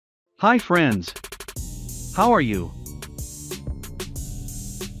Hi friends! How are you?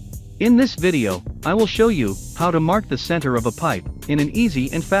 In this video, I will show you how to mark the center of a pipe in an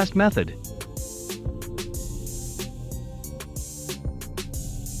easy and fast method.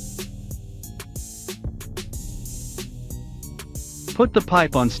 Put the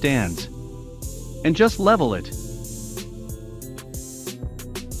pipe on stands and just level it.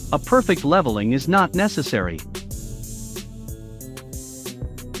 A perfect leveling is not necessary.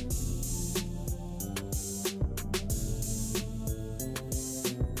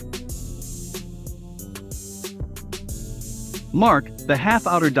 Mark the half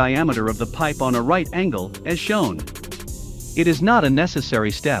outer diameter of the pipe on a right angle, as shown. It is not a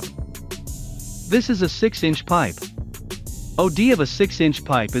necessary step. This is a 6-inch pipe. OD of a 6-inch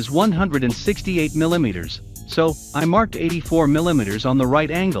pipe is 168 mm, so I marked 84 mm on the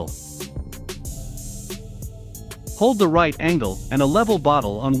right angle. Hold the right angle and a level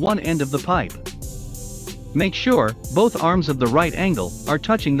bottle on one end of the pipe. Make sure both arms of the right angle are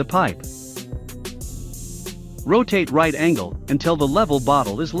touching the pipe. Rotate right angle until the level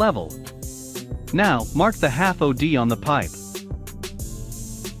bottle is level. Now, mark the half OD on the pipe.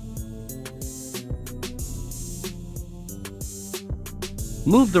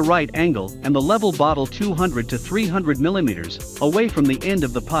 Move the right angle and the level bottle 200 to 300 mm away from the end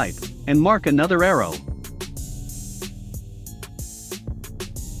of the pipe, and mark another arrow.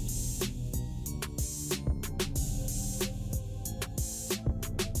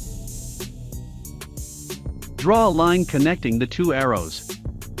 Draw a line connecting the two arrows.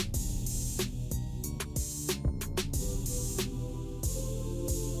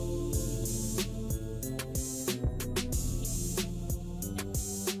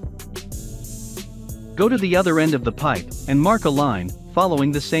 Go to the other end of the pipe and mark a line,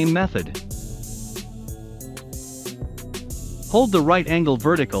 following the same method. Hold the right angle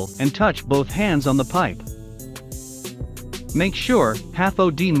vertical and touch both hands on the pipe. Make sure half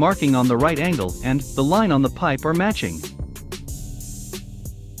OD marking on the right angle and the line on the pipe are matching.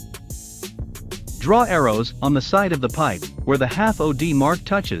 Draw arrows on the side of the pipe where the half OD mark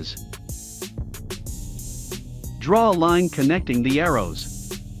touches. Draw a line connecting the arrows.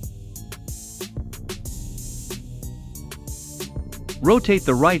 Rotate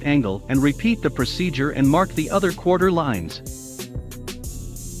the right angle and repeat the procedure and mark the other quarter lines.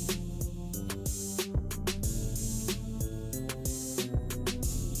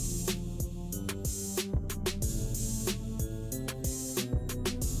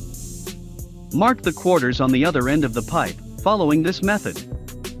 Mark the quarters on the other end of the pipe, following this method.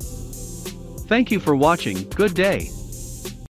 Thank you for watching. Good day.